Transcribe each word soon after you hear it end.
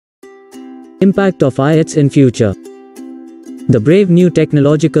Impact of IoT in future. The brave new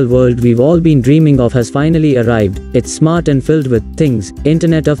technological world we've all been dreaming of has finally arrived. It's smart and filled with things,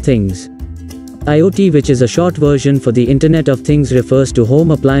 Internet of Things. IoT, which is a short version for the Internet of Things, refers to home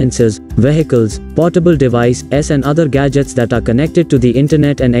appliances, vehicles, portable devices and other gadgets that are connected to the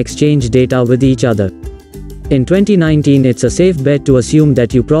Internet and exchange data with each other. In 2019, it's a safe bet to assume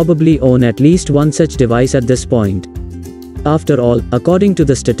that you probably own at least one such device at this point. After all, according to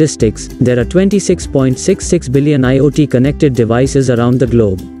the statistics, there are 26.66 billion IoT connected devices around the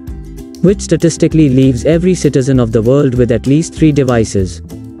globe, which statistically leaves every citizen of the world with at least 3 devices.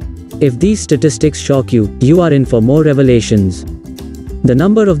 If these statistics shock you, you are in for more revelations. The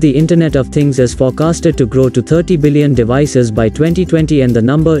number of the Internet of Things is forecasted to grow to 30 billion devices by 2020, and the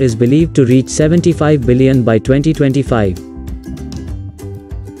number is believed to reach 75 billion by 2025.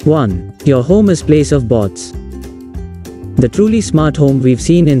 1. Your home is place of bots. The truly smart home we've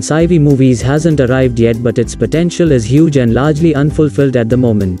seen in sci-fi movies hasn't arrived yet, but its potential is huge and largely unfulfilled at the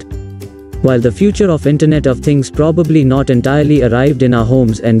moment. While the future of Internet of Things probably not entirely arrived in our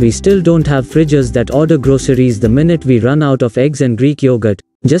homes, and we still don't have fridges that order groceries the minute we run out of eggs and Greek yogurt,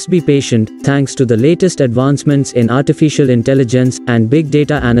 just be patient. Thanks to the latest advancements in artificial intelligence and big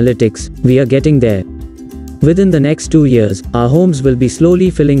data analytics, we are getting there. Within the next 2 years, our homes will be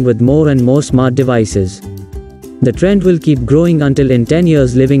slowly filling with more and more smart devices. The trend will keep growing until in 10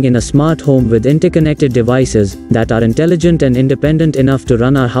 years living in a smart home with interconnected devices that are intelligent and independent enough to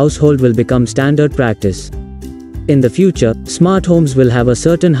run our household will become standard practice. In the future, smart homes will have a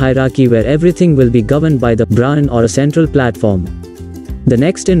certain hierarchy where everything will be governed by the brain or a central platform. The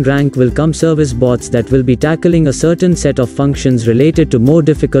next in rank will come service bots that will be tackling a certain set of functions related to more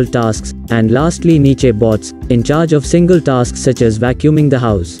difficult tasks, and lastly niche bots, in charge of single tasks such as vacuuming the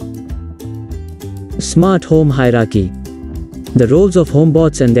house. Smart home hierarchy. The roles of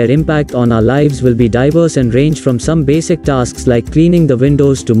homebots and their impact on our lives will be diverse and range from some basic tasks like cleaning the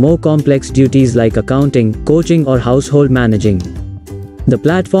windows to more complex duties like accounting, coaching or household managing. The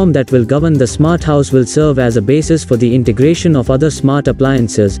platform that will govern the smart house will serve as a basis for the integration of other smart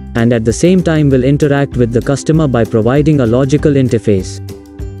appliances, and at the same time will interact with the customer by providing a logical interface.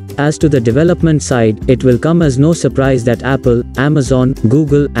 As to the development side, it will come as no surprise that Apple, Amazon,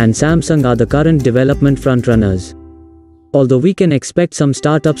 Google, and Samsung are the current development frontrunners. Although we can expect some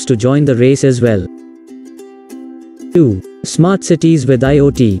startups to join the race as well. 2. Smart cities with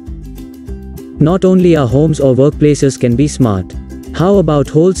IoT. Not only our homes or workplaces can be smart. How about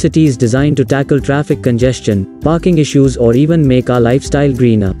whole cities designed to tackle traffic congestion, parking issues, or even make our lifestyle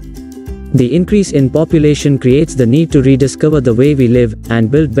greener? The increase in population creates the need to rediscover the way we live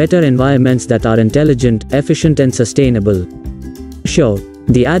and build better environments that are intelligent, efficient and sustainable. Sure,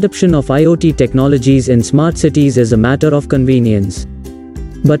 the adoption of IoT technologies in smart cities is a matter of convenience.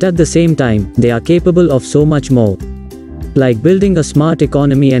 But at the same time, they are capable of so much more. Like building a smart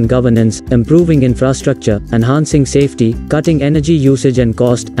economy and governance, improving infrastructure, enhancing safety, cutting energy usage and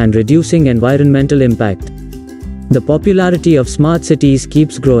cost, and reducing environmental impact. The popularity of smart cities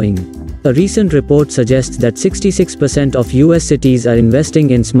keeps growing. A recent report suggests that 66% of US cities are investing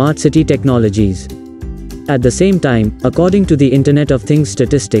in smart city technologies. At the same time, according to the Internet of Things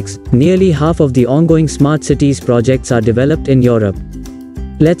statistics, nearly half of the ongoing smart cities projects are developed in Europe.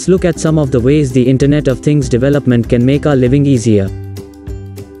 Let's look at some of the ways the Internet of Things development can make our living easier.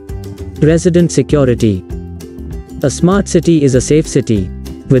 Resident security. A smart city is a safe city.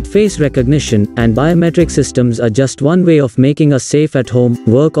 With face recognition and biometric systems are just one way of making us safe at home,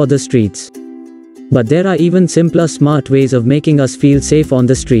 work or the streets. But there are even simpler smart ways of making us feel safe on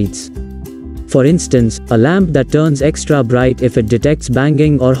the streets. For instance, a lamp that turns extra bright if it detects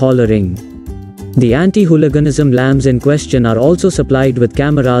banging or hollering. The anti-hooliganism lamps in question are also supplied with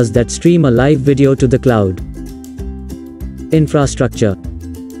cameras that stream a live video to the cloud. Infrastructure.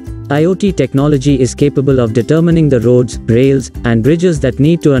 IoT technology is capable of determining the roads, rails, and bridges that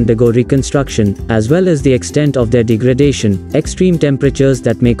need to undergo reconstruction, as well as the extent of their degradation, extreme temperatures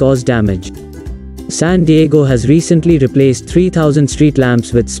that may cause damage. San Diego has recently replaced 3,000 street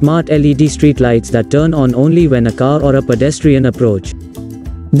lamps with smart LED streetlights that turn on only when a car or a pedestrian approach.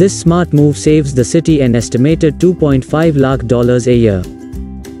 This smart move saves the city an estimated $2.5 lakh a year.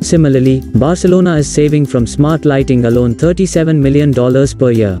 Similarly, Barcelona is saving from smart lighting alone $37 million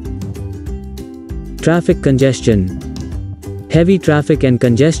per year. Traffic congestion. Heavy traffic and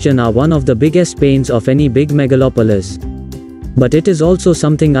congestion are one of the biggest pains of any big megalopolis. But it is also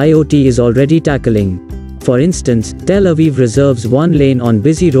something IoT is already tackling. For instance, Tel Aviv reserves one lane on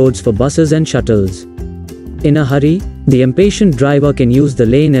busy roads for buses and shuttles. In a hurry, the impatient driver can use the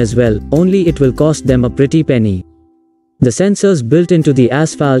lane as well, only it will cost them a pretty penny. The sensors built into the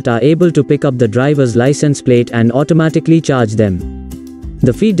asphalt are able to pick up the driver's license plate and automatically charge them.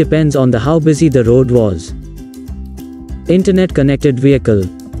 The feed depends on how busy the road was. Internet-connected vehicle.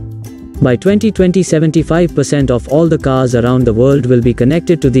 By 2020, 75% of all the cars around the world will be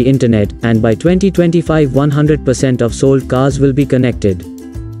connected to the internet, and by 2025, 100% of sold cars will be connected.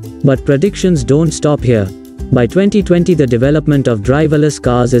 But predictions don't stop here. By 2020, the development of driverless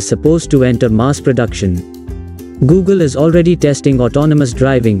cars is supposed to enter mass production. Google is already testing autonomous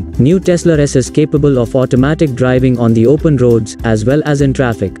driving. New Tesla S is capable of automatic driving on the open roads, as well as in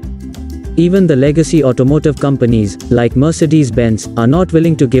traffic. Even the legacy automotive companies, like Mercedes-Benz, are not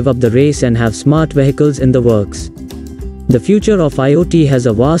willing to give up the race and have smart vehicles in the works. The future of IoT has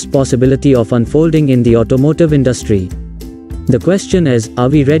a vast possibility of unfolding in the automotive industry. The question is, are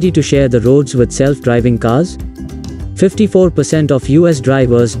we ready to share the roads with self-driving cars? 54% of US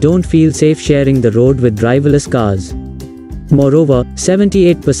drivers don't feel safe sharing the road with driverless cars. Moreover,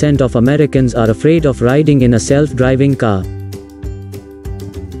 78% of Americans are afraid of riding in a self-driving car.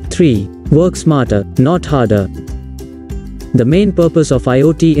 3. Work smarter, not harder. The main purpose of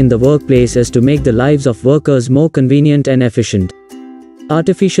IoT in the workplace is to make the lives of workers more convenient and efficient.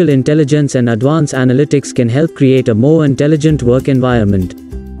 Artificial intelligence and advanced analytics can help create a more intelligent work environment.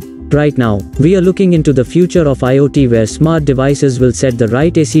 Right now, we are looking into the future of IoT, where smart devices will set the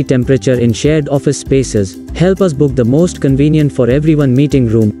right AC temperature in shared office spaces, help us book the most convenient for everyone meeting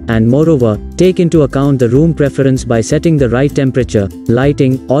room, and moreover, take into account the room preference by setting the right temperature,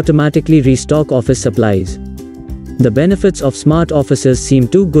 lighting, automatically restock office supplies. The benefits of smart offices seem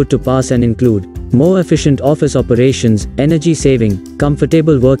too good to pass and include more efficient office operations, energy saving,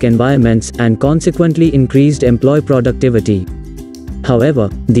 comfortable work environments, and consequently increased employee productivity. However,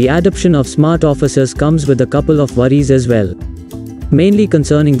 the adoption of smart offices comes with a couple of worries as well. Mainly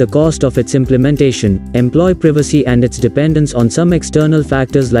concerning the cost of its implementation, employee privacy, and its dependence on some external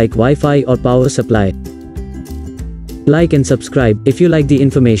factors like Wi-Fi or power supply. Like and subscribe if you like the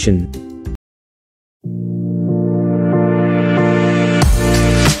information.